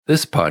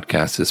This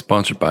podcast is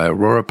sponsored by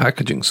Aurora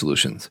Packaging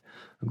Solutions,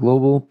 a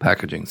global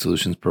packaging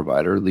solutions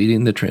provider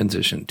leading the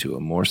transition to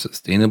a more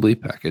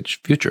sustainably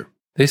packaged future.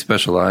 They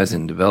specialize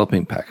in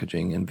developing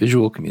packaging and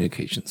visual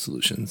communication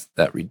solutions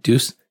that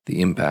reduce the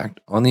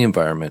impact on the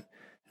environment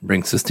and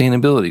bring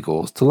sustainability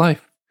goals to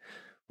life.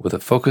 With a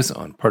focus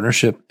on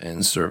partnership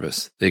and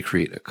service, they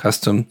create a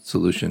custom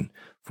solution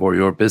for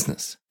your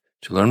business.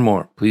 To learn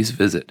more, please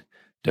visit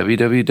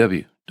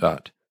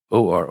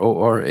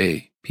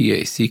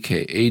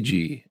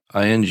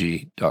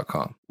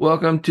www.ororapackaging.com.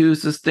 Welcome to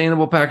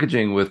Sustainable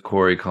Packaging with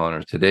Corey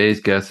Connor.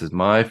 Today's guest is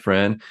my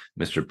friend,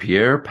 Mr.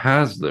 Pierre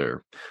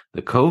Paslier,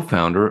 the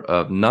co-founder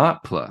of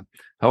NotPLA.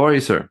 How are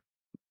you, sir?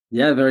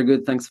 Yeah, very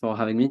good. Thanks for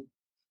having me.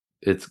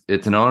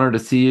 It's an honor to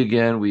see you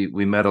again.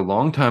 We met a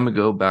long time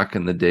ago, back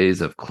in the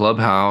days of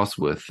Clubhouse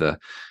with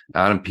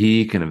Adam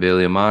Peake and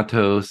Avelia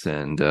Matos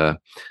and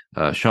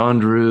Sean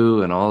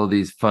Drew and all of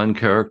these fun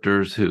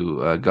characters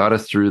who got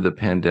us through the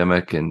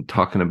pandemic and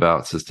talking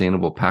about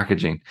sustainable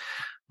packaging.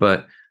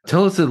 But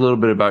tell us a little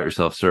bit about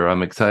yourself, sir.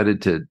 I'm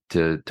excited to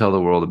tell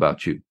the world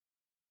about you.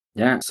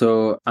 Yeah,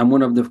 so I'm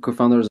one of the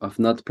co-founders of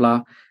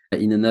NotPLA.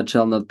 In a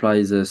nutshell, NotPLA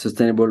is a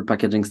sustainable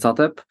packaging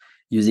startup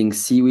using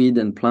seaweed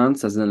and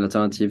plants as an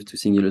alternative to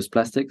single-use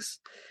plastics.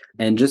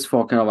 And just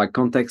for kind of like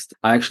context,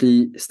 I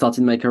actually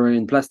started my career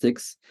in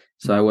plastics.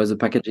 So I was a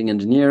packaging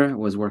engineer,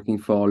 was working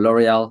for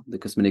L'Oreal, the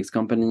cosmetics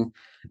company,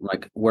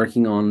 like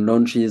working on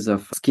launches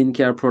of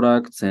skincare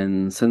products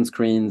and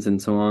sunscreens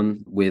and so on,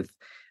 with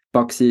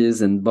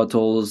boxes and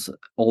bottles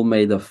all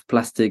made of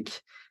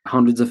plastic,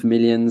 hundreds of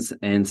millions,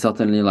 and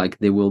certainly like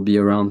they will be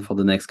around for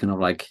the next kind of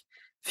like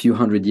few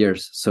hundred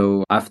years.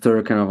 So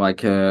after kind of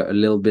like a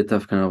little bit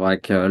of kind of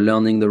like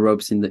learning the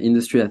ropes in the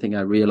industry, I think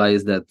I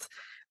realized that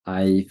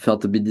I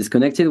felt a bit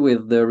disconnected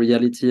with the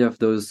reality of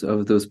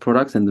those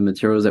products and the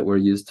materials that were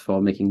used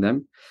for making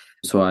them.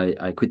 So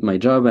I quit my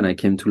job and I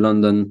came to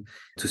London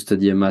to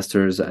study a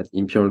master's at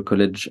Imperial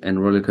College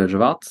and Royal College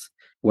of Arts,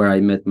 where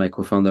I met my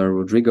co-founder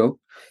Rodrigo,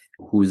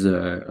 who's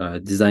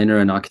a designer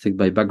and architect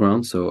by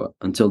background. So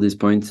until this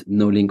point,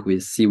 no link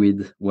with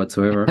seaweed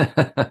whatsoever.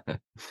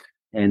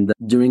 And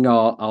during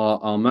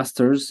our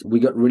masters, we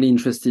got really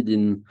interested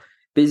in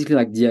basically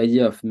like the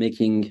idea of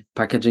making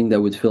packaging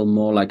that would feel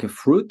more like a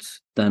fruit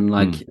than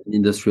like an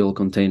industrial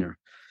container.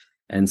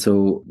 And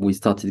so we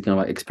started kind of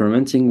like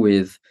experimenting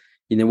with,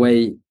 in a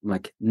way,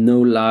 like no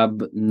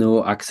lab,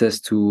 no access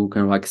to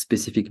kind of like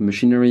specific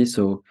machinery.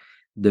 So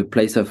the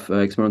place of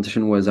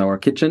experimentation was our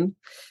kitchen,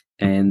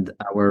 and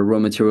our raw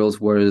materials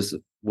was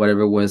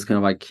whatever was kind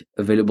of like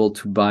available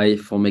to buy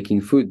for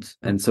making food.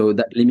 And so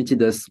that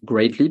limited us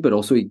greatly, but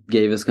also it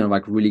gave us kind of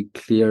like really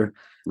clear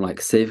like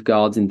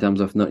safeguards in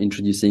terms of not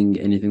introducing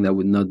anything that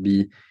would not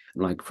be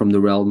like from the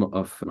realm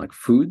of like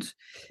food.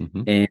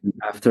 And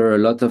after a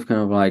lot of kind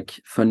of like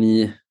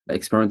funny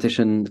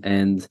experimentation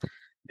and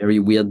very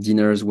weird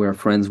dinners where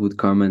friends would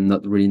come and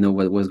not really know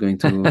what was going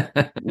to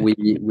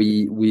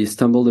we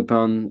stumbled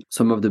upon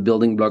some of the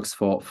building blocks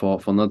for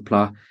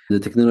NotPLA, the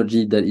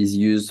technology that is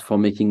used for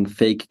making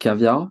fake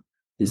caviar,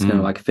 this kind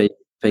of like fake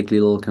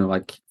little kind of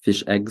like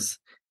fish eggs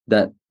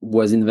that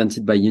was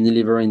invented by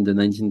Unilever in the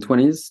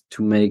 1920s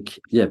to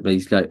make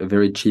basically like a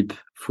very cheap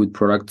food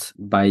product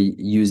by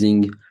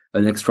using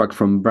an extract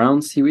from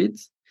brown seaweed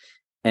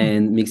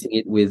and mixing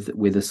it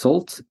with a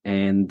salt.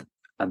 And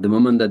at the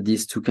moment that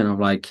these two kind of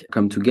like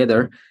come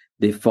together,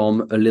 they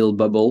form a little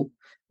bubble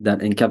that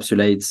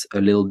encapsulates a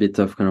little bit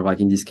of kind of like,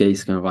 in this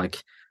case, kind of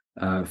like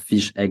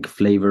fish egg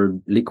flavored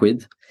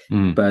liquid.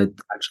 But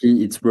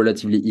actually it's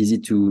relatively easy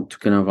to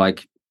kind of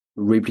like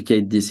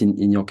replicate this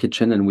in your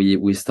kitchen. And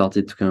we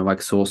started to kind of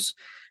like source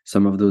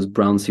some of those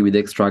brown seaweed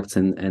extracts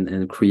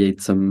and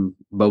create some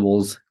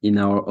bubbles in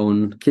our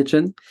own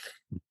kitchen,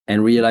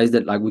 and realized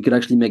that like we could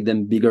actually make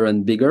them bigger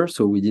and bigger.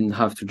 So we didn't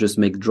have to just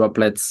make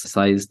droplets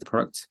sized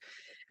products.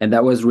 And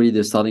that was really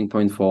the starting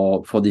point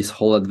for this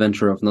whole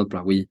adventure of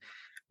NotPLA.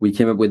 We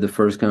came up with the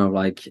first kind of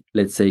like,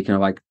 let's say, kind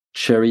of like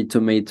cherry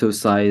tomato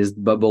sized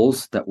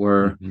bubbles that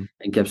were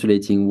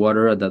encapsulating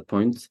water at that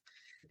point.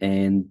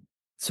 And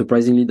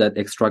surprisingly, that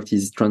extract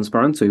is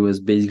transparent. So it was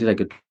basically like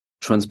a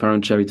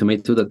transparent cherry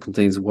tomato that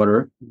contains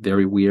water.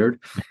 Very weird,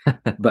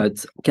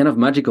 but kind of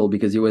magical,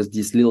 because it was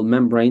this little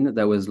membrane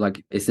that was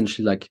like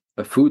essentially like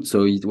a food.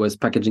 So it was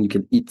packaging you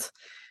could eat.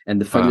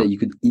 And the fact that you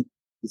could eat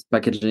this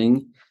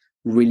packaging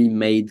really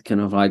made kind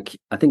of like,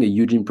 I think, a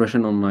huge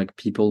impression on like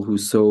people who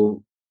saw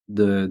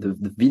the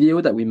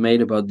video that we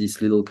made about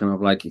this little kind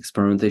of like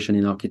experimentation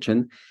in our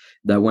kitchen,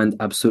 that went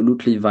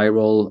absolutely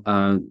viral,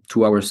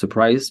 to our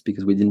surprise,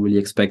 because we didn't really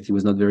expect. It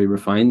was not very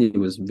refined. It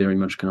was very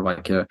much kind of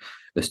like a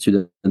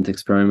student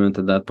experiment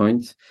at that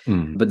point.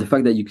 But the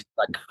fact that you could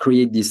like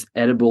create these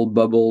edible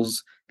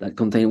bubbles that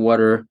contain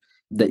water,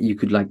 that you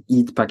could like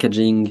eat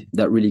packaging,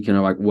 that really kind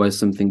of like was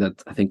something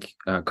that I think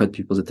caught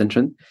people's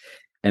attention.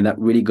 And that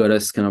really got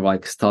us kind of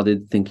like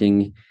started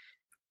thinking,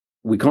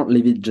 we can't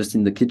leave it just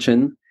in the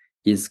kitchen.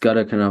 It's got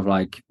to kind of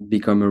like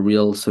become a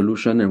real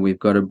solution, and we've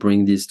got to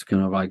bring this to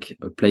kind of like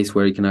a place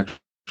where you can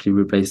actually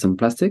replace some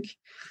plastic.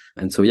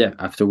 And so, yeah,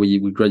 after we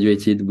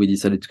graduated, we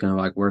decided to kind of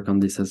like work on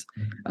this as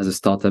a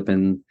startup.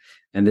 And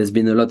there's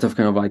been a lot of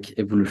kind of like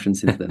evolution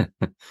since then.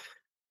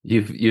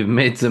 You've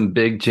made some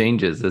big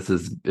changes. This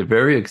is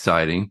very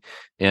exciting.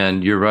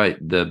 And you're right,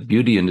 the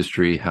beauty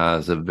industry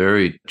has a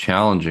very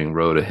challenging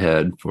road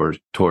ahead towards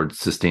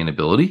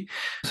sustainability.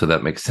 So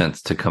that makes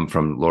sense to come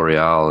from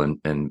L'Oreal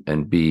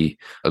and be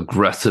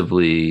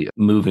aggressively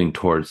moving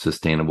towards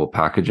sustainable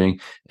packaging.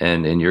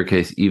 And in your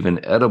case,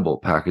 even edible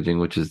packaging,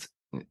 which is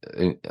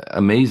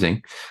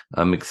amazing.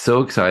 I'm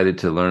so excited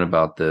to learn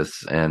about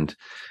this. And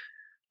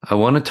I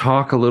want to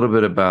talk a little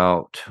bit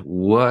about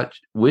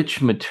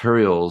which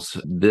materials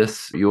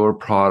your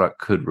product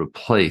could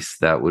replace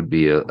that would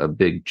be a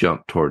big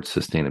jump towards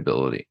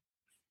sustainability.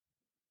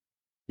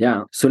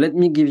 Yeah. So let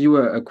me give you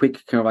a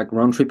quick kind of like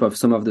round trip of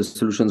some of the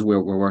solutions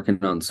we're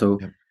working on. So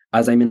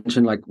as I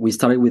mentioned, like we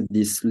started with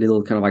this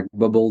little kind of like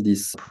bubble,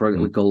 this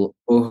product we call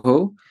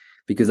OHO,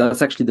 because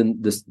that's actually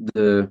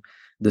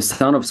the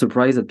sound of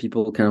surprise that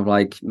people kind of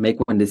like make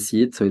when they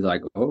see it. So it's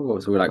like, oh,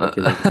 so we're like,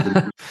 okay.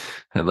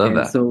 I love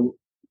that. So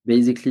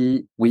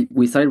basically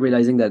we started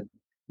realizing that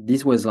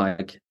this was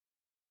like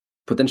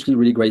potentially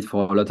really great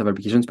for a lot of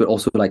applications, but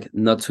also like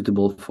not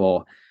suitable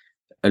for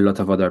a lot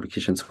of other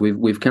applications.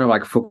 We've kind of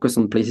like focused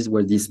on places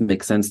where this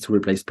makes sense to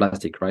replace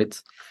plastic, right?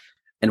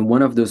 And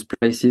one of those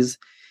places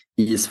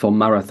is for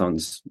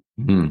marathons.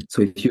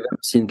 So if you've ever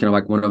seen kind of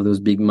like one of those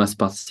big mass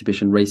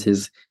participation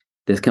races,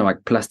 there's kind of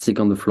like plastic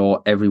on the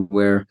floor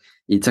everywhere.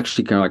 It's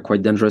actually kind of like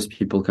quite dangerous.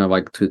 People kind of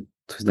like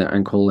twist their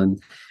ankle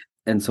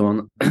and so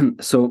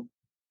on. So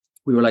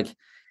we were like,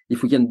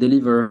 if we can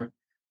deliver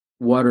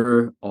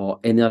water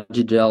or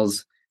energy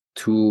gels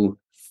to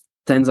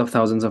tens of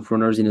thousands of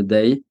runners in a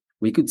day,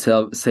 we could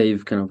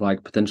save kind of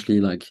like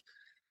potentially like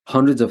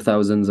hundreds of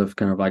thousands of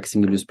kind of like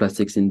single-use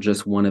plastics in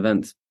just one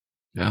event.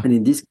 Yeah. And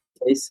in this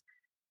case,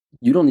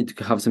 you don't need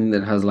to have something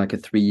that has like a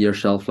 3-year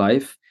shelf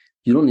life.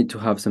 You don't need to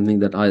have something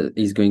that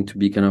is going to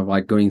be kind of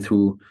like going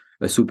through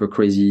a super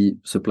crazy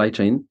supply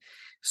chain.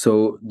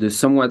 So the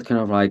somewhat kind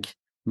of like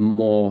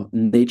more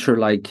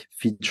nature-like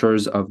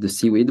features of the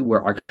seaweed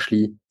were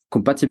actually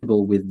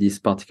compatible with this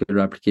particular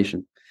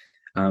application.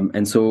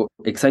 And so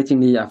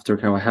excitingly, after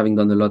kind of having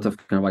done a lot of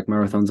kind of like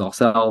marathons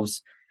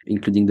ourselves,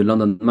 including the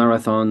London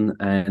Marathon,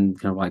 and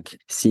kind of like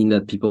seeing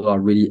that people are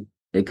really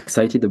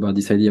excited about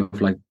this idea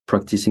of like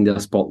practicing their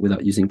sport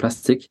without using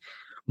plastic,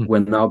 we're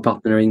now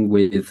partnering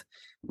with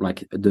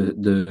like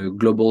the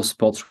global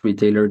sports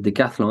retailer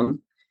Decathlon.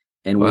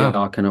 And we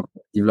are kind of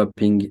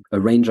developing a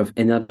range of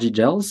energy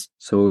gels,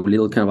 so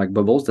little kind of like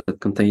bubbles that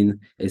contain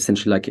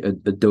essentially like a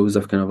dose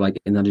of kind of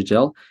like energy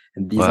gel,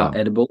 and these are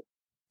edible.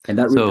 And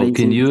that so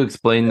can you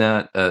explain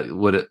that?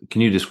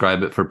 Can you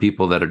describe it for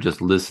people that are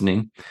just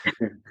listening?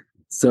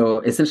 So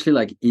essentially,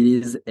 like it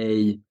is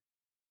a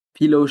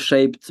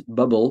pillow-shaped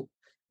bubble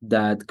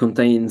that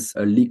contains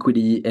a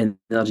liquidy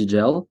energy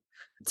gel.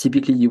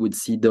 Typically, you would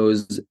see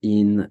those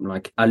in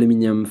like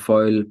aluminum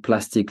foil,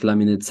 plastic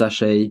laminate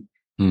sachet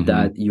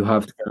that you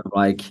have to kind of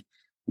like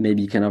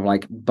maybe kind of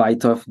like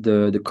bite off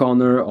the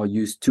corner or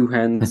use two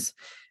hands.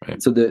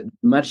 Right. So the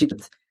magic,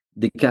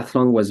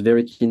 Decathlon was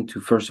very keen to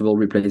first of all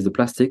replace the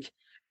plastic,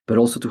 but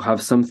also to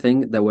have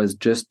something that was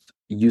just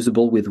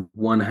usable with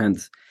one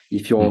hand.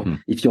 If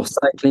you're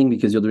cycling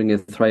because you're doing a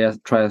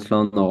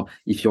triathlon, or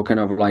if you're kind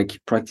of like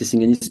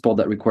practicing any sport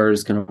that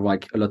requires kind of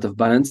like a lot of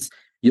balance,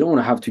 you don't want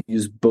to have to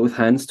use both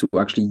hands to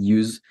actually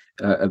use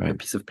a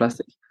piece of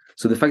plastic.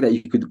 So the fact that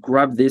you could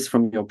grab this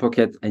from your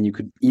pocket and you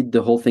could eat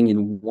the whole thing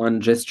in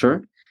one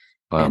gesture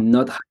and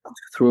not have to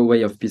throw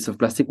away a piece of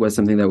plastic was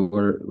something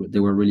that they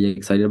were really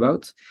excited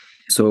about.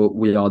 So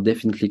we are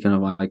definitely kind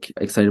of like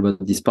excited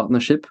about this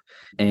partnership.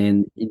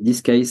 And in this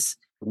case,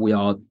 we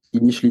are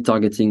initially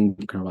targeting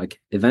kind of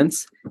like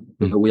events,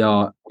 but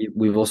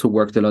we've also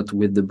worked a lot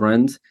with the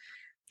brand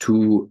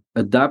to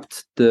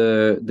adapt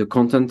the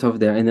content of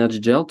their energy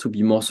gel to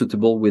be more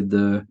suitable with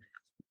the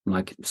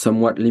like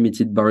somewhat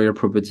limited barrier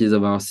properties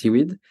of our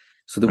seaweed,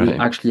 so that we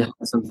actually have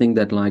something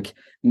that like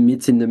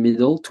meets in the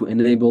middle to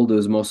enable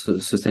those more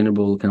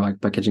sustainable kind of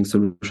like packaging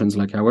solutions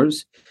like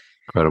ours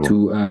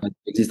to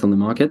exist on the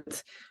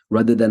market,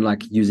 rather than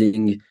like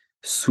using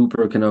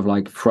super kind of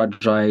like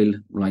fragile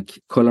like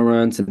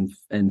colorants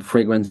and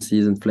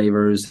fragrances and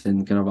flavors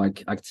and kind of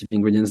like active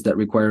ingredients that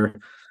require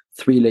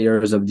 3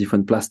 layers of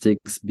different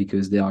plastics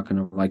because they are kind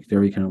of like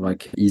very kind of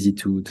like easy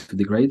to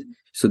degrade.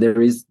 So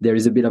there is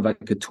a bit of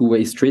like a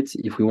two-way street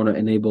if we want to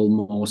enable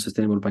more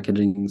sustainable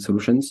packaging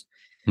solutions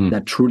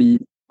that truly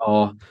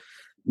are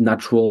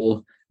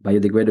natural,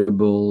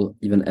 biodegradable,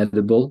 even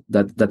edible.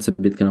 That's a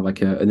bit kind of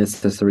like a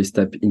necessary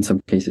step in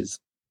some cases.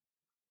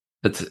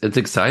 It's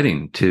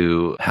exciting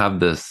to have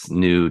this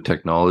new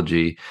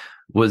technology.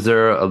 Was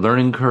there a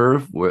learning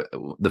curve where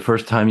the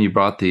first time you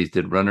brought these,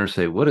 did runners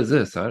say, "What is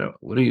this?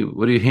 What are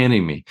you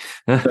handing me?"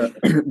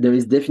 There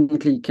is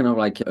definitely kind of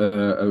like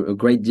a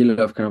great deal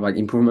of kind of like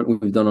improvement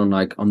we've done on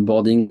like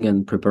onboarding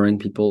and preparing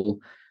people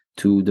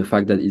to the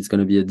fact that it's going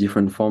to be a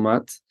different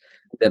format.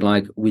 That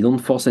like we don't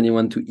force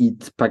anyone to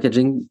eat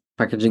packaging.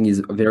 packaging is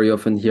very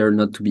often here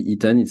not to be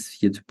eaten, it's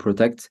here to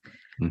protect.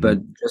 But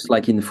just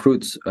like in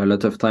fruits, a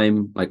lot of time,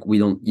 like we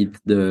don't eat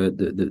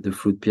the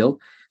fruit peel.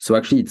 So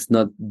actually, it's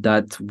not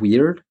that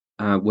weird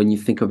when you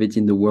think of it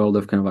in the world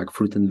of kind of like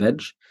fruit and veg.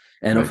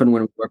 And often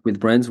when we work with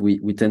brands,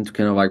 we tend to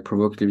kind of like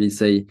provocatively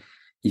say,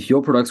 if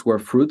your products were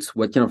fruits,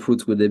 what kind of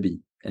fruits would they be?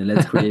 And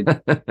let's create.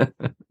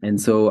 And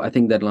so I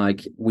think that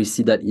like we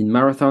see that in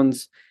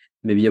marathons,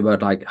 maybe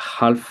about like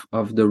half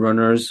of the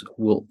runners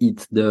will eat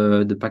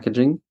the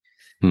packaging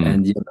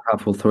and the other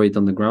half will throw it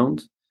on the ground.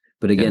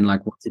 But again,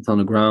 like once it's on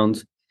the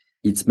ground,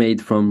 it's made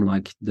from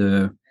like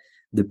the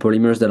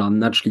polymers that are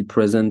naturally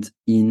present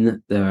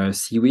in the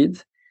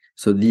seaweed.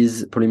 So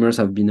these polymers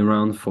have been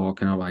around for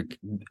kind of like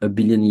 1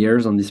 billion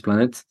years on this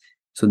planet.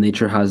 So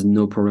nature has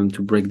no problem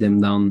to break them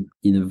down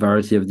in a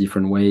variety of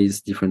different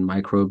ways, different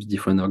microbes,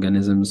 different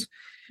organisms.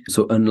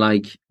 So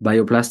unlike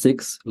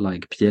bioplastics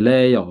like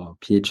PLA or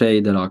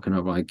PHA that are kind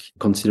of like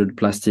considered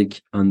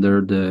plastic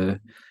under the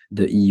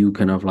EU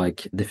kind of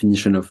like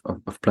definition of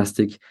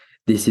plastic,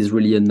 this is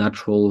really a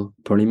natural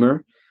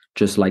polymer,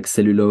 just like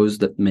cellulose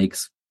that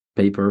makes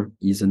paper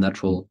is a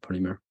natural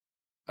polymer.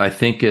 I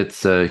think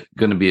it's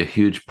going to be a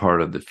huge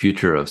part of the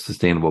future of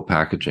sustainable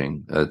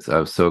packaging. I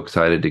was so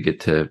excited to get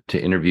to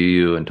interview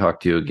you and talk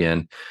to you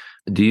again.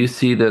 Do you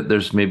see that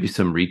there's maybe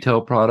some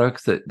retail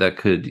products that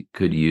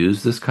could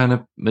use this kind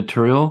of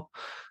material,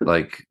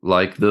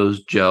 like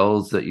those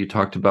gels that you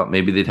talked about?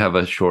 Maybe they'd have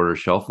a shorter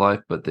shelf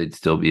life, but they'd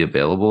still be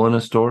available in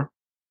a store.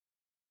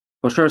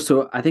 For sure.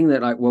 So I think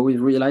that like what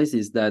we've realized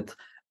is that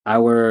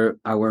our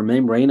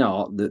membrane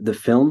or the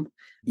film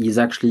is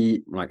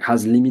actually like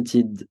has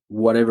limited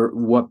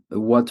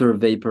water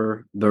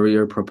vapor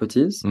barrier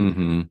properties.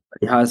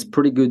 It has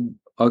pretty good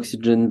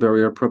oxygen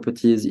barrier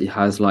properties. It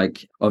has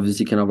like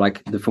obviously kind of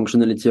like the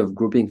functionality of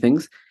grouping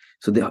things.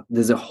 So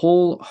there's a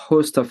whole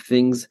host of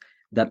things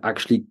that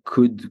actually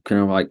could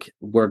kind of like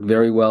work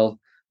very well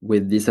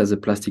with this as a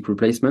plastic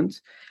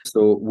replacement.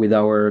 So with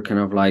our kind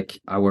of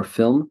like our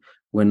film,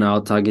 we're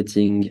now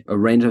targeting a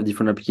range of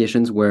different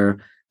applications where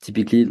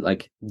typically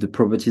like the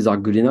properties are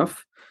good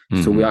enough.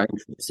 So we are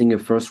introducing a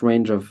first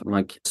range of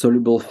like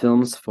soluble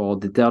films for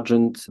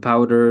detergent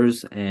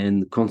powders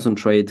and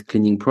concentrate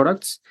cleaning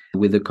products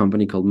with a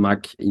company called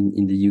MAC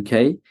in the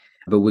UK.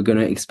 But we're going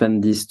to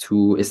expand this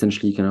to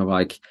essentially kind of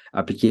like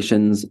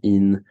applications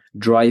in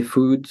dry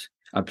food,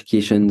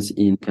 applications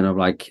in kind of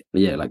like,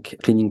 like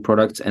cleaning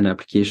products and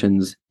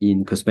applications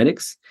in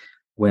cosmetics,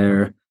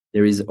 where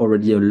there is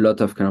already a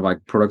lot of kind of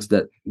like products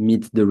that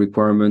meet the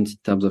requirement in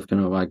terms of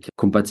kind of like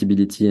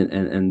compatibility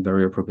and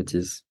barrier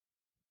properties.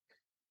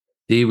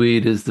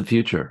 Seaweed is the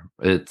future.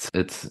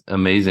 It's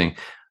amazing.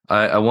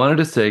 I wanted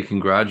to say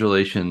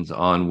congratulations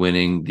on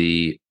winning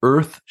the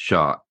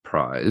Earthshot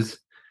Prize,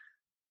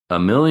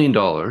 $1 million.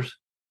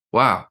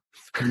 Wow.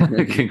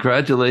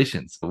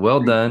 Congratulations.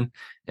 Well done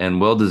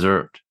and well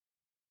deserved.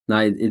 Now,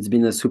 it's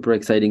been a super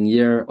exciting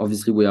year.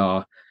 Obviously, we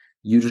are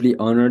hugely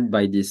honored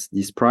by this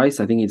prize.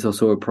 I think it's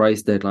also a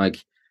prize that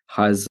like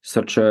has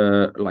such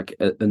an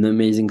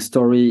amazing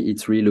story.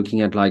 It's really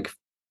looking at like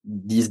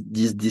this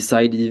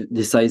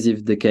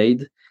decisive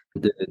decade,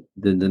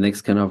 the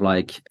next kind of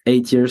like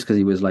 8 years, because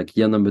it was like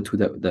year number 2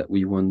 that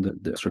we won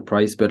the extra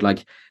prize, but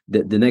like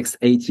the next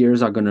 8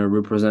 years are going to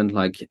represent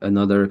like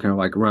another kind of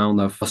like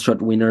round of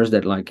shot winners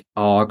that like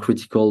are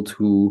critical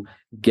to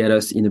get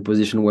us in a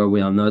position where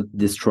we are not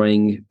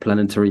destroying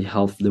planetary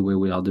health the way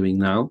we are doing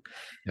now.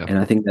 Yep. And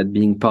I think that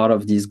being part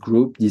of this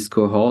group, this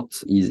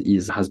cohort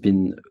has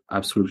been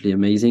absolutely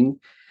amazing.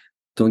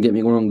 Don't get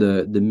me wrong,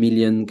 the $1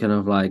 million kind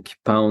of like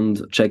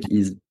pound check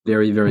is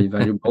very, very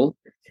valuable.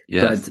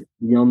 Yes. But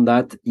beyond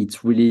that,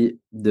 it's really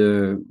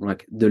the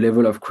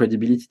level of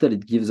credibility that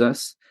it gives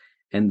us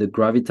and the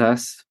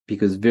gravitas,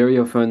 because very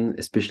often,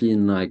 especially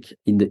in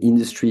the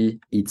industry,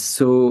 it's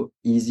so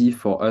easy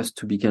for us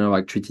to be kind of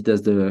like treated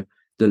as the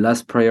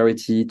last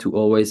priority, to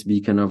always be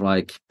kind of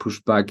like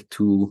pushed back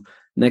to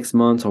next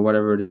month or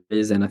whatever it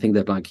is. And I think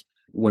that like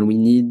when we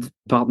need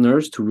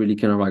partners to really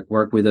kind of like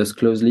work with us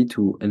closely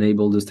to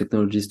enable those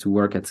technologies to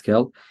work at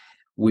scale,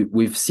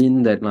 we've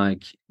seen that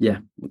like,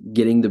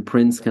 getting the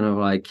prince kind of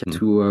like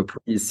to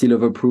a seal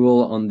of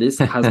approval on this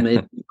has made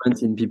a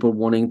difference in people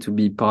wanting to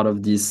be part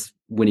of this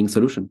winning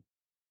solution.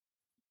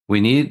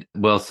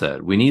 Well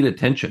said, we need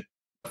attention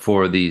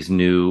for these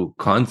new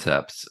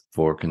concepts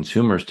for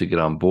consumers to get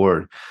on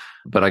board.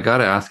 But I got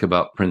to ask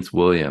about Prince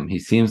William. He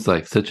seems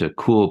like such a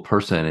cool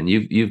person, and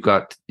you've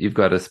got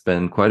to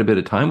spend quite a bit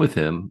of time with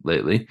him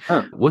lately.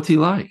 Huh. What's he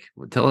like?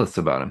 Tell us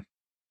about him.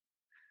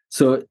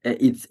 So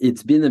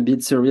it's been a bit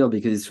surreal,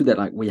 because it's true that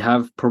like we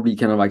have probably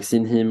kind of like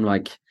seen him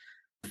like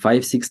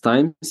 5-6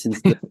 times since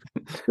the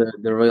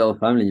royal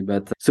family.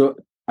 But so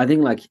I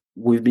think like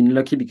we've been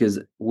lucky because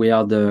we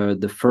are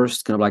the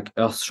first kind of like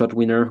Earthshot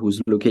winner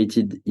who's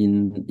located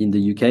in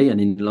the UK and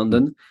in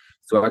London.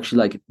 So actually,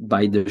 like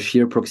by the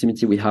sheer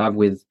proximity we have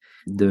with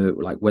the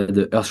like where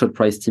the Earthshot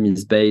Prize team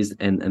is based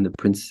and the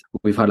prince,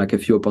 we've had like a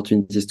few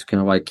opportunities to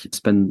kind of like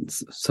spend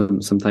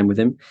some time with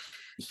him.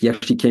 He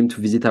actually came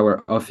to visit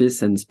our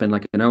office and spent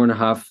like an hour and a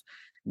half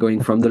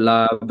going from the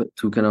lab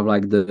to kind of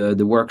like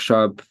the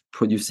workshop,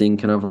 producing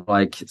kind of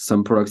like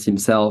some products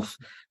himself,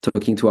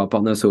 talking to our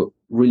partners. So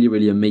really,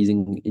 really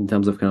amazing in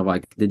terms of kind of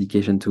like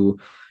dedication to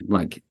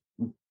like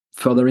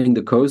furthering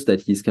the cause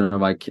that he's kind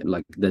of like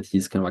that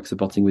he's kind of like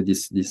supporting with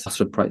this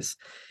short price.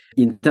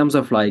 In terms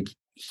of like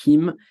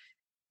him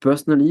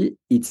personally,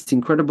 it's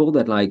incredible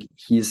that like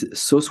he's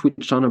so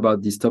switched on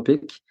about this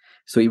topic.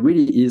 So it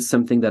really is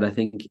something that I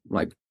think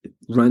like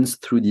runs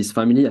through this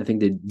family. I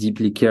think they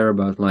deeply care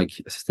about like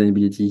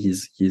sustainability.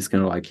 He's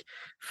kind of like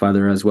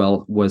father as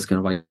well was kind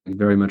of like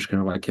very much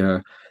kind of like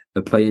a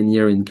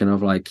pioneer in kind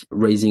of like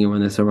raising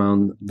awareness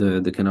around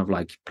the kind of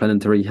like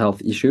planetary health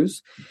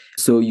issues.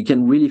 So you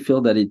can really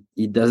feel that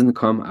it doesn't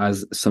come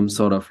as some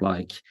sort of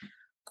like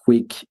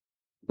quick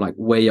like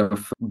way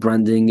of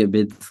branding a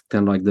bit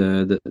kind of like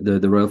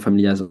the royal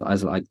family as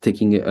like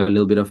taking a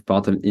little bit of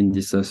part in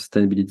this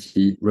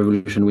sustainability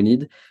revolution we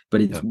need,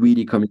 but it's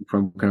really coming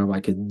from kind of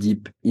like a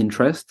deep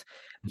interest.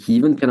 He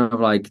even kind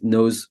of like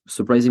knows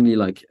surprisingly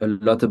like a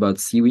lot about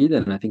seaweed,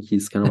 and I think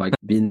he's kind of like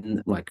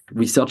been like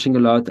researching a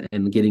lot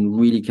and getting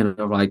really kind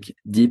of like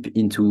deep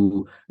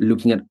into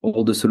looking at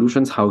all the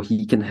solutions, how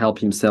he can help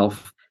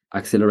himself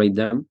accelerate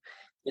them.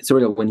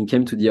 So when he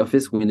came to the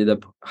office, we ended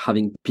up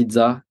having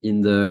pizza in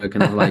the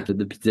kind of like the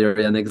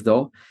pizzeria next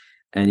door,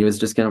 and he was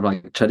just kind of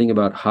like chatting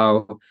about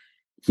how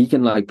he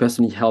can like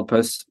personally help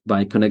us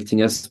by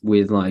connecting us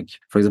with like,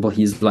 for example,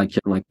 he's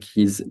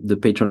he's the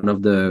patron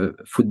of the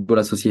Football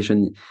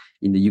Association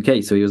in the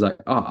UK. So he was like,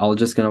 oh, I'll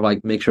just kind of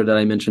like make sure that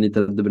I mention it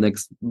at the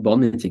next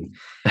board meeting.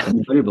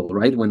 Incredible,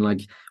 right?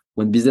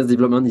 When business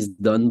development is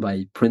done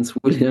by Prince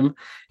William,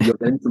 you're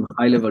getting some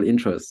high level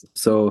interest.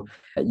 So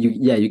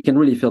you can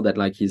really feel that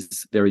like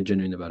he's very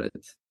genuine about it.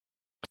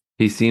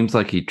 He seems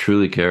like he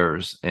truly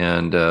cares,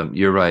 and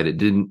you're right. It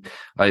didn't.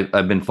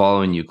 I've been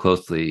following you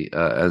closely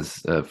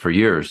as for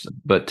years,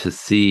 but to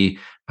see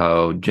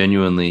how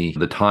genuinely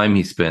the time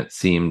he spent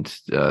seemed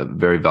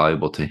very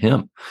valuable to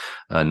him,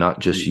 not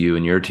just you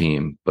and your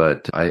team.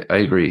 But I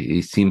agree.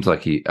 He seems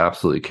like he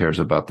absolutely cares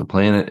about the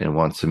planet and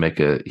wants to make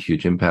a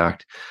huge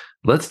impact.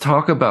 Let's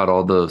talk about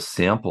all those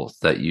samples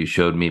that you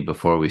showed me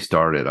before we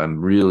started.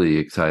 I'm really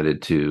excited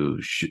to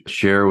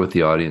share with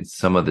the audience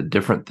some of the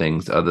different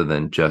things other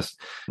than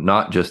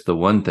not just the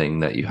one thing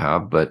that you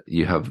have, but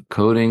you have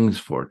coatings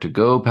for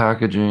to-go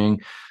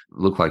packaging,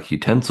 look like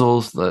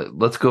utensils.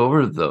 Let's go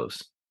over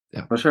those.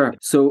 Yeah. For sure.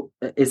 So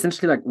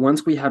essentially, like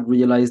once we had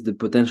realized the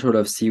potential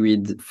of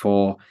seaweed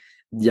for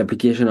the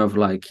application of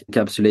like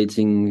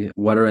encapsulating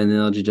water and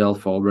energy gel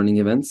for running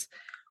events,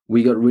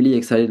 we got really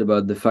excited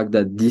about the fact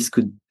that this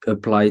could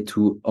apply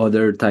to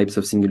other types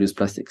of single-use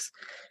plastics.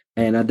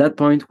 And at that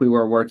point, we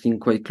were working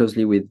quite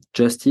closely with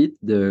Just Eat,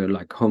 the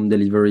like home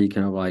delivery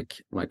kind of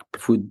like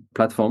food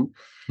platform.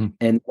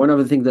 And one of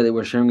the things that they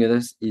were sharing with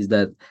us is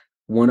that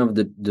one of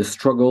the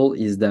struggle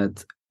is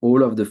that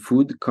all of the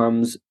food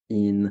comes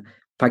in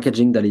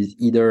packaging that is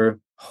either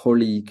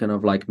wholly kind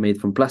of like made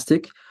from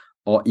plastic,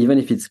 or even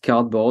if it's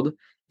cardboard,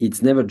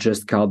 it's never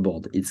just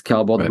cardboard. It's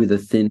cardboard with a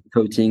thin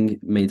coating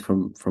made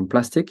from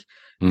plastic,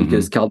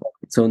 because cardboard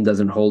on its own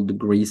doesn't hold the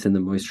grease and the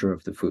moisture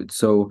of the food.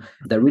 So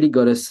that really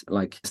got us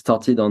like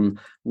started on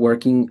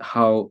working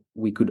how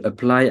we could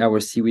apply our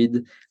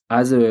seaweed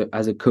as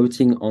a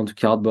coating onto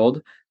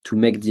cardboard to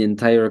make the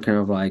entire kind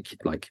of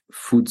like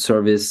food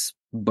service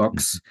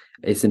box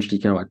essentially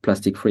kind of like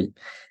plastic free.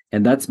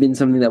 And that's been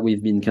something that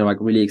we've been kind of like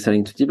really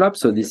exciting to develop.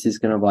 So this is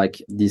kind of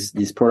like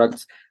this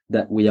product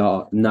that we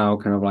are now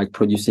kind of like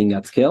producing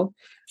at scale.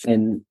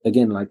 And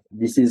again, like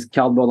this is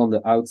cardboard on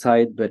the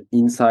outside, but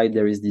inside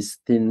there is this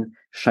thin,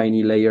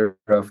 shiny layer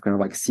of kind of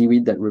like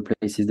seaweed that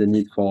replaces the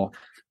need for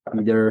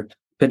either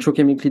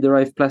petrochemically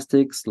derived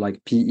plastics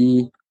like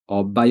PE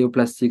or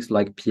bioplastics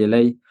like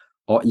PLA,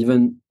 or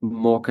even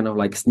more kind of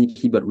like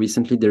sneaky. But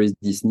recently there is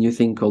this new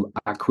thing called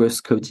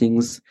aqueous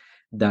coatings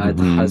that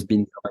has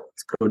been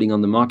exploding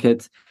on the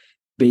market.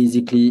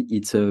 Basically,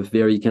 it's a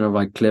very kind of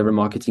like clever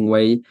marketing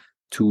way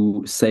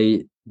to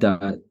say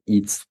that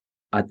it's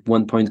at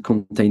one point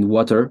contained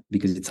water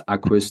because it's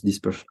aqueous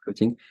dispersion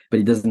coating, but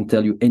it doesn't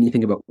tell you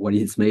anything about what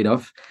it's made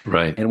of.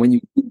 Right. And when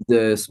you read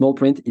the small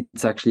print,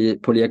 it's actually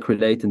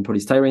polyacrylate and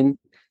polystyrene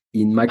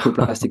in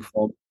microplastic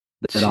form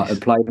that are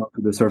applied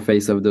onto the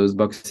surface of those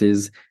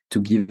boxes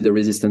to give the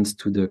resistance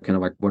to the kind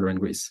of like water and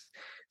grease.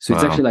 So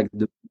it's actually like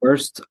the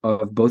worst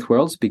of both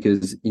worlds,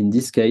 because in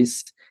this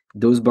case,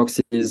 those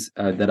boxes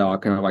that are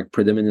kind of like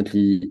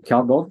predominantly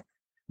cardboard,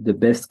 the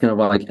best kind of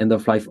like end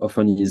of life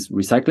often is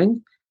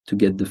recycling to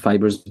get the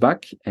fibers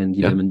back and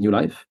give them a new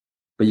life.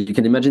 But you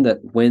can imagine that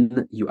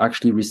when you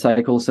actually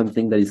recycle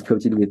something that is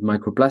coated with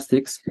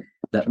microplastics,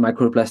 that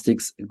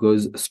microplastics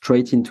goes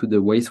straight into the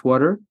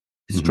wastewater,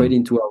 straight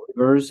into our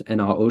rivers and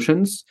our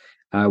oceans,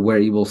 where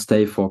it will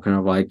stay for kind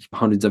of like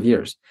hundreds of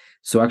years.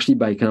 So actually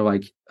by kind of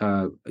like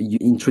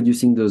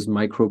introducing those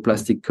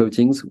microplastic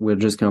coatings, we're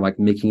just kind of like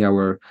making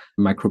our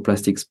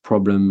microplastics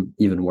problem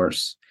even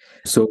worse.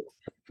 So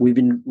we've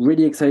been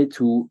really excited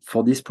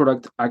for this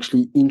product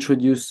actually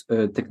introduce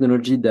a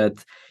technology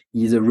that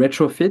is a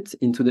retrofit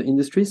into the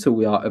industry. So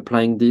we are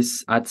applying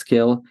this at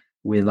scale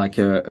with like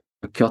a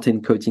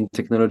curtain coating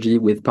technology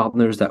with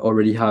partners that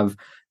already have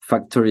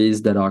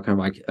factories that are kind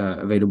of like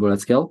available at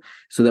scale,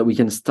 so that we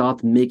can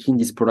start making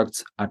these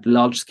products at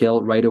large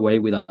scale right away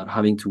without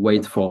having to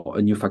wait for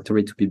a new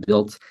factory to be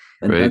built.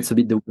 And that's a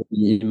bit the way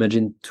we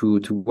imagine to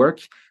work,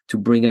 to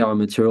bring our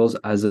materials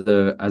as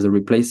a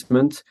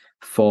replacement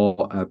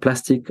for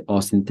plastic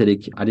or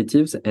synthetic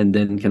additives, and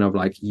then kind of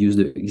like use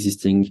the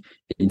existing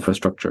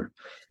infrastructure.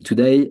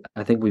 Today,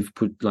 I think we've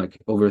put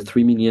like over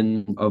 3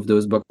 million of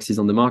those boxes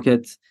on the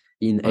market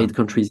in 8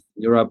 countries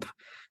in Europe.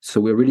 So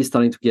we're really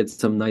starting to get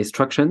some nice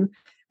traction,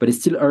 but it's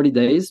still early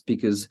days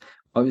because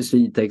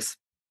obviously it takes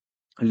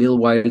a little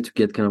while to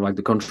get kind of like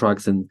the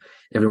contracts and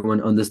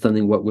everyone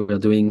understanding what we're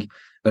doing.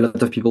 A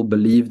lot of people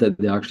believe that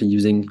they're actually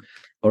using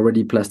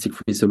already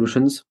plastic-free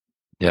solutions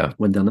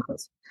when they're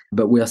not.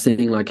 But we are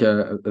seeing like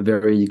a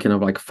very kind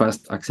of like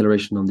fast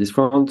acceleration on this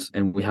front,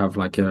 and we have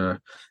like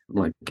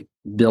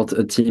built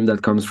a team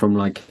that comes from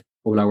like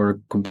all our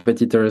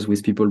competitors,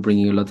 with people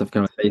bringing a lot of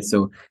kind of faith.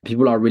 So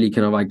people are really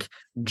kind of like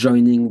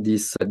joining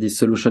this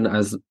solution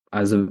as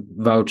a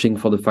vouching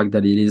for the fact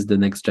that it is the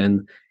next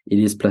gen, it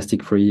is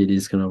plastic free, it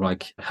is kind of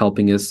like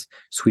helping us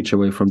switch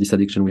away from this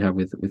addiction we have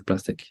with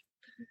plastic.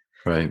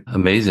 Right.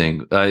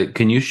 Amazing.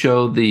 Can you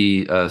show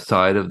the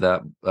side of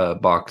that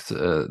box,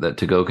 that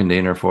to-go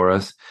container for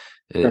us,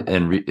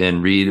 and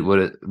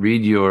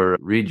read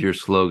your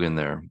slogan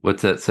there?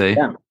 What's that say?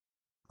 Yeah.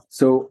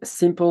 So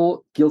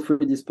simple,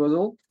 guilt-free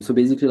disposal. So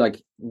basically,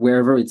 like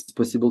wherever it's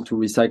possible to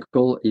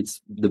recycle,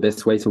 it's the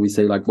best way. So we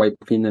say like wipe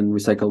clean and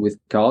recycle with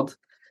card,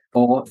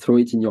 or throw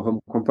it in your home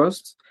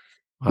compost.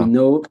 Wow. We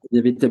know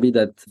inevitably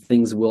that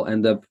things will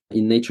end up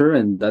in nature,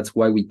 and that's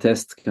why we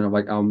test kind of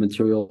like our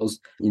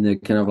materials in a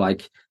kind of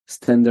like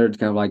standard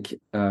kind of like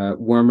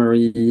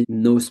wormery,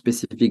 no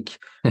specific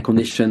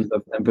conditions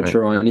of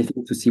temperature or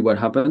anything, to see what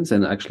happens.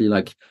 And actually,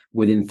 like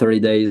within 30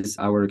 days,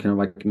 our kind of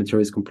like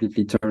material is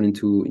completely turned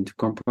into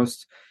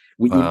compost.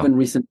 We even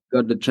recently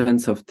got the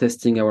chance of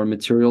testing our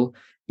material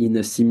in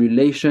a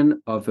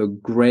simulation of a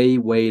gray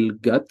whale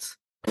gut,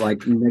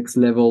 like next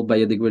level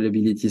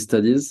biodegradability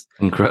studies.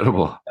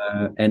 Incredible.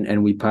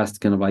 And we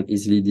passed kind of like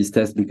easily this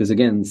test, because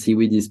again,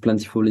 seaweed is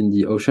plentiful in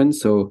the ocean,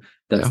 so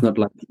that's not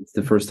like it's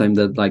the first time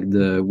that like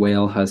the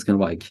whale has kind of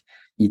like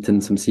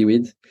eaten some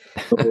seaweed.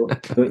 So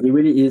it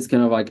really is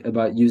kind of like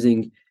about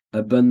using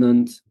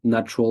abundant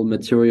natural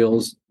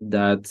materials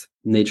that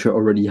nature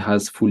already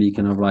has fully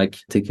kind of like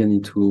taken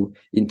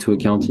into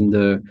account in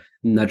the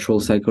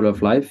natural cycle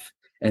of life,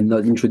 and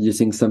not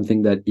introducing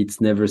something that it's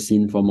never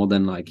seen for more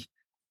than like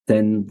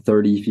 10,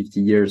 30,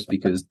 50 years,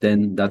 because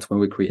then that's when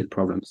we create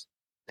problems.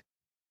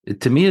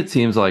 To me, it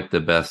seems like the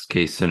best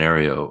case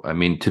scenario. I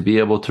mean, to be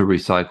able to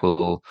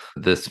recycle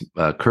this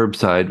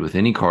curbside with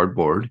any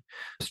cardboard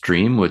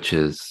stream, which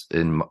is,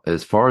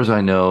 as far as I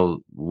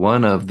know,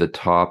 one of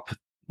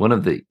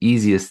the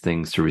easiest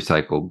things to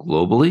recycle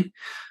globally,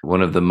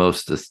 one of the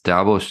most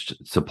established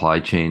supply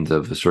chains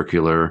of the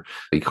circular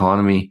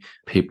economy,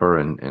 paper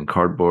and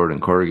cardboard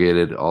and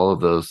corrugated, all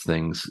of those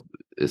things,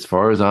 as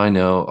far as I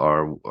know,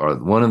 are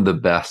one of the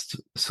best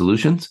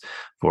solutions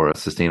for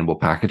sustainable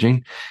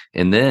packaging.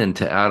 And then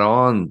to add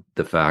on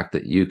the fact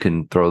that you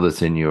can throw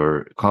this in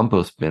your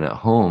compost bin at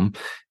home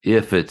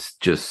if it's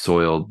just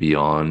soiled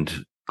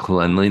beyond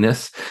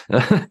cleanliness,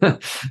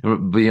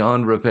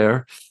 beyond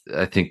repair.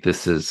 I think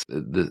this is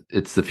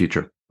it's the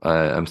future.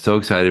 I'm so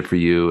excited for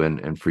you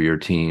and for your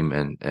team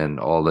and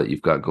all that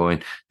you've got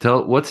going.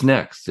 Tell what's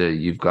next.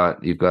 You've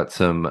got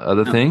some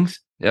other things.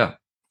 Yeah.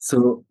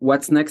 So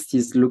what's next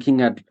is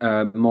looking at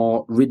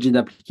more rigid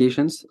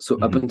applications. So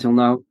up until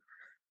now,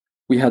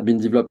 we had been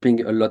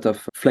developing a lot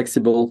of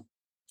flexible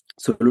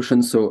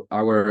solutions. So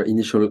our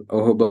initial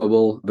Oho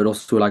bubble, but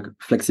also like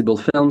flexible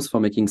films for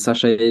making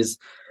sachets,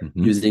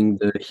 using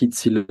the heat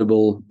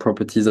sealable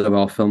properties of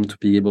our film to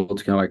be able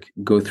to kind of like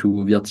go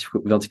through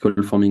vertical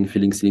forming,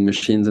 filling, sealing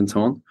machines and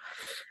so on.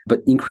 But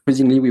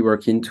increasingly, we were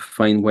keen to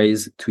find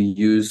ways to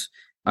use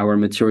our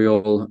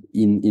material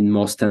in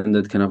more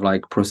standard kind of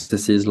like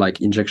processes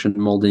like injection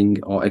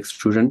molding or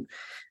extrusion.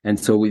 And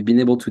so we've been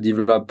able to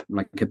develop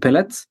like a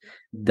pellet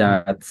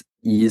that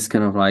is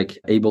kind of like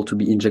able to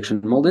be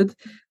injection molded.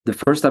 The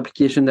first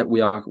application that we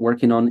are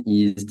working on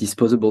is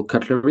disposable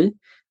cutlery,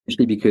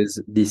 especially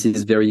because this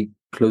is very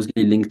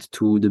closely linked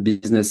to the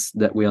business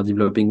that we are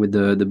developing with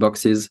the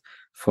boxes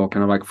for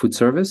kind of like food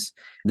service.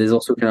 There's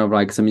also kind of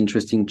like some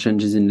interesting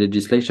changes in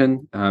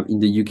legislation. In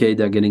the UK,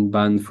 they're getting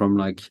banned from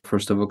like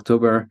 1st of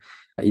October.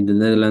 In the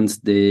Netherlands,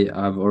 they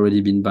have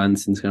already been banned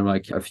since kind of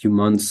like a few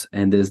months.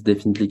 And there's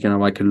definitely kind of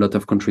like a lot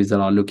of countries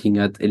that are looking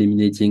at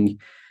eliminating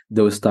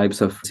those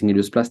types of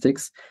single-use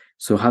plastics.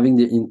 So having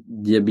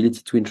the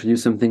ability to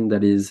introduce something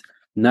that is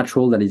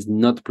natural, that is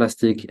not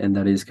plastic, and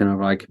that is kind of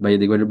like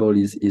biodegradable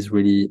is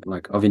really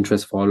like of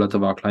interest for a lot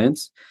of our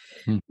clients.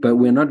 But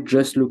we're not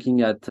just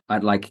looking at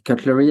like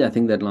cutlery. I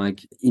think that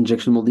like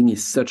injection molding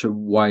is such a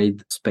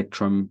wide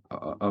spectrum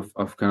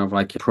of kind of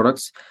like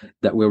products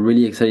that we're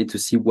really excited to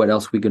see what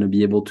else we're going to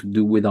be able to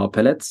do with our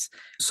pellets.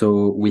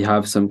 So we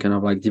have some kind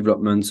of like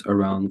developments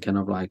around kind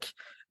of like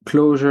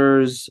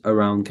closures,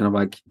 around kind of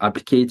like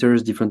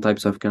applicators, different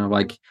types of kind of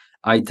like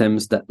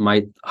items that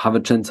might have a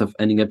chance of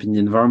ending up in the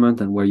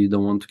environment and where you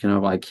don't want to kind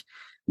of like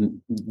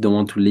don't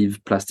want to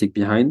leave plastic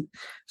behind.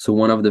 So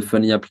one of the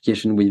funny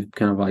application we've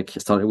kind of like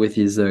started with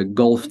is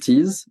golf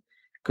tees,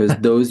 because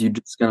those you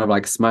just kind of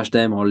like smash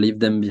them or leave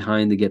them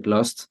behind, they get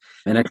lost.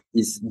 And actually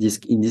this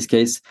in this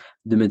case,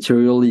 the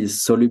material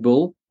is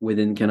soluble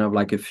within kind of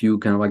like a few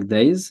kind of like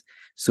days.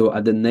 So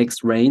at the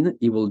next rain,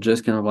 it will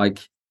just kind of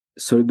like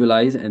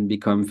solubilize and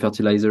become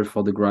fertilizer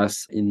for the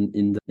grass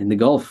in the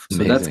Gulf.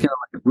 So that's kind of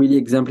like really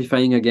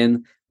exemplifying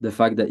again the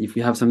fact that if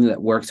we have something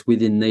that works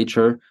within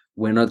nature,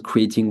 we're not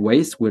creating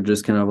waste. We're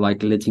just kind of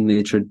like letting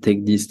nature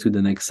take this to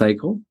the next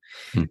cycle.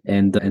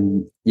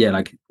 And yeah,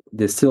 like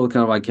there's still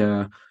kind of like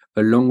a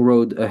long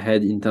road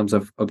ahead in terms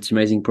of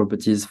optimizing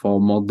properties for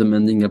more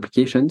demanding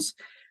applications.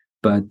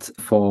 But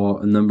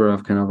for a number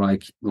of kind of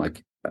like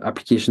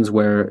applications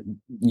where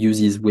use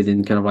is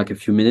within kind of like a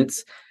few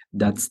minutes,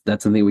 that's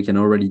something we can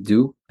already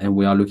do. And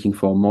we are looking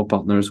for more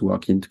partners who are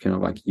keen to kind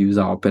of like use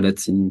our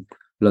pellets in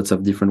lots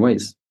of different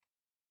ways.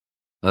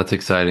 That's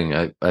exciting.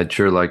 I'd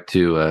sure like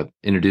to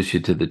introduce you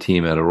to the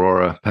team at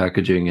Aurora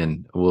Packaging,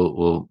 and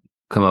we'll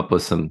come up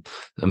with some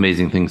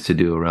amazing things to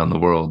do around the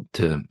world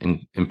to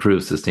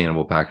improve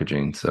sustainable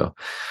packaging. So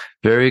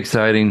very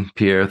exciting,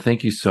 Pierre.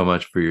 Thank you so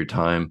much for your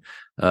time.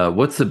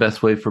 What's the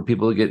best way for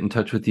people to get in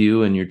touch with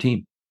you and your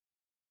team?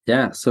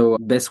 Yeah, so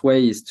best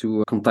way is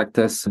to contact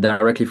us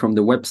directly from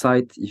the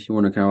website. If you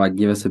want to kind of like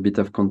give us a bit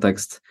of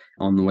context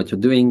on what you're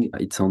doing,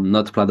 it's on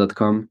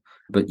notpla.com,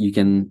 but you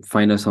can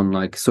find us on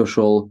like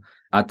social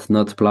at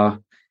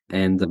notpla,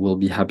 and we'll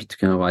be happy to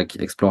kind of like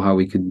explore how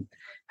we could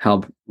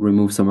help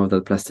remove some of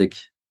that plastic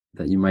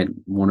that you might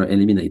want to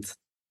eliminate.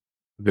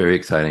 Very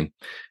exciting.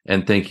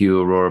 And thank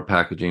you, Aurora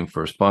Packaging,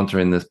 for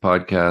sponsoring this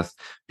podcast.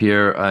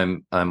 Pierre,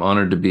 I'm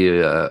honored to be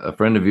a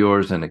friend of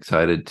yours and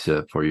excited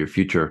for your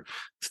future.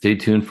 Stay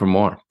tuned for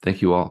more.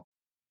 Thank you all.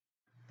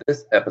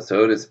 This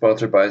episode is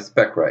sponsored by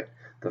SpecRite,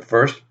 the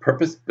first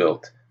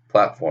purpose-built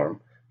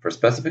platform for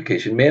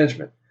specification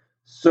management.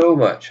 So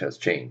much has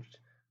changed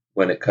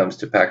when it comes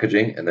to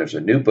packaging, and there's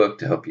a new book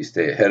to help you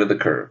stay ahead of the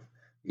curve.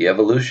 The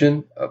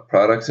Evolution of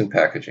Products and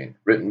Packaging,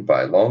 written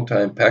by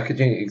longtime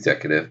packaging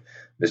executive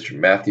Mr.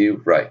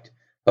 Matthew Wright,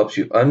 helps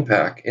you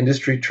unpack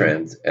industry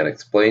trends and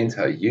explains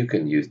how you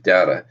can use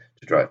data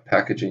to drive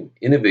packaging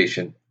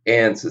innovation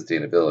and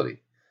sustainability.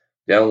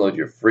 Download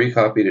your free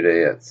copy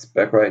today at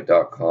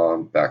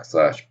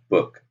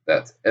specRite.com/book.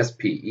 That's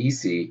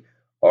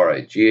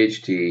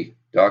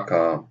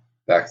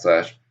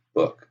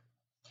SPECRIGHT.com/book.